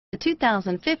The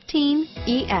 2015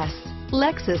 ES.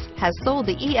 Lexus has sold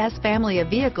the ES family of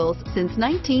vehicles since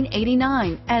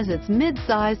 1989 as its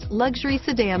mid-sized luxury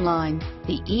sedan line.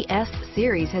 The ES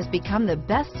series has become the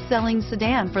best-selling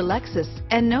sedan for Lexus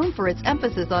and known for its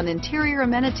emphasis on interior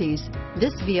amenities.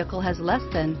 This vehicle has less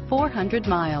than 400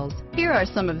 miles. Here are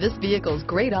some of this vehicle's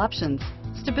great options: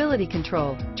 stability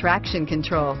control, traction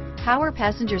control, power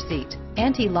passenger seat,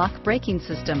 anti-lock braking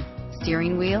system,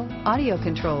 steering wheel audio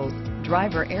controls,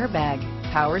 driver airbag,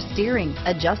 power steering,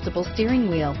 adjustable steering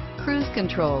wheel, cruise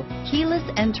control, keyless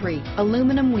entry,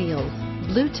 aluminum wheels,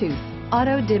 Bluetooth,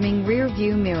 auto dimming rear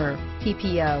view mirror,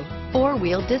 PPO,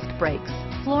 four-wheel disc brakes,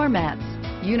 floor mats,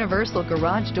 universal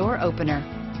garage door opener,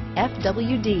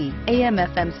 FWD,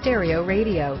 AM/FM stereo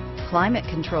radio, climate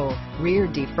control, rear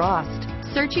defrost.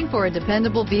 Searching for a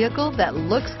dependable vehicle that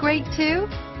looks great too?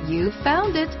 You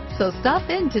found it, so stop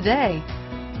in today.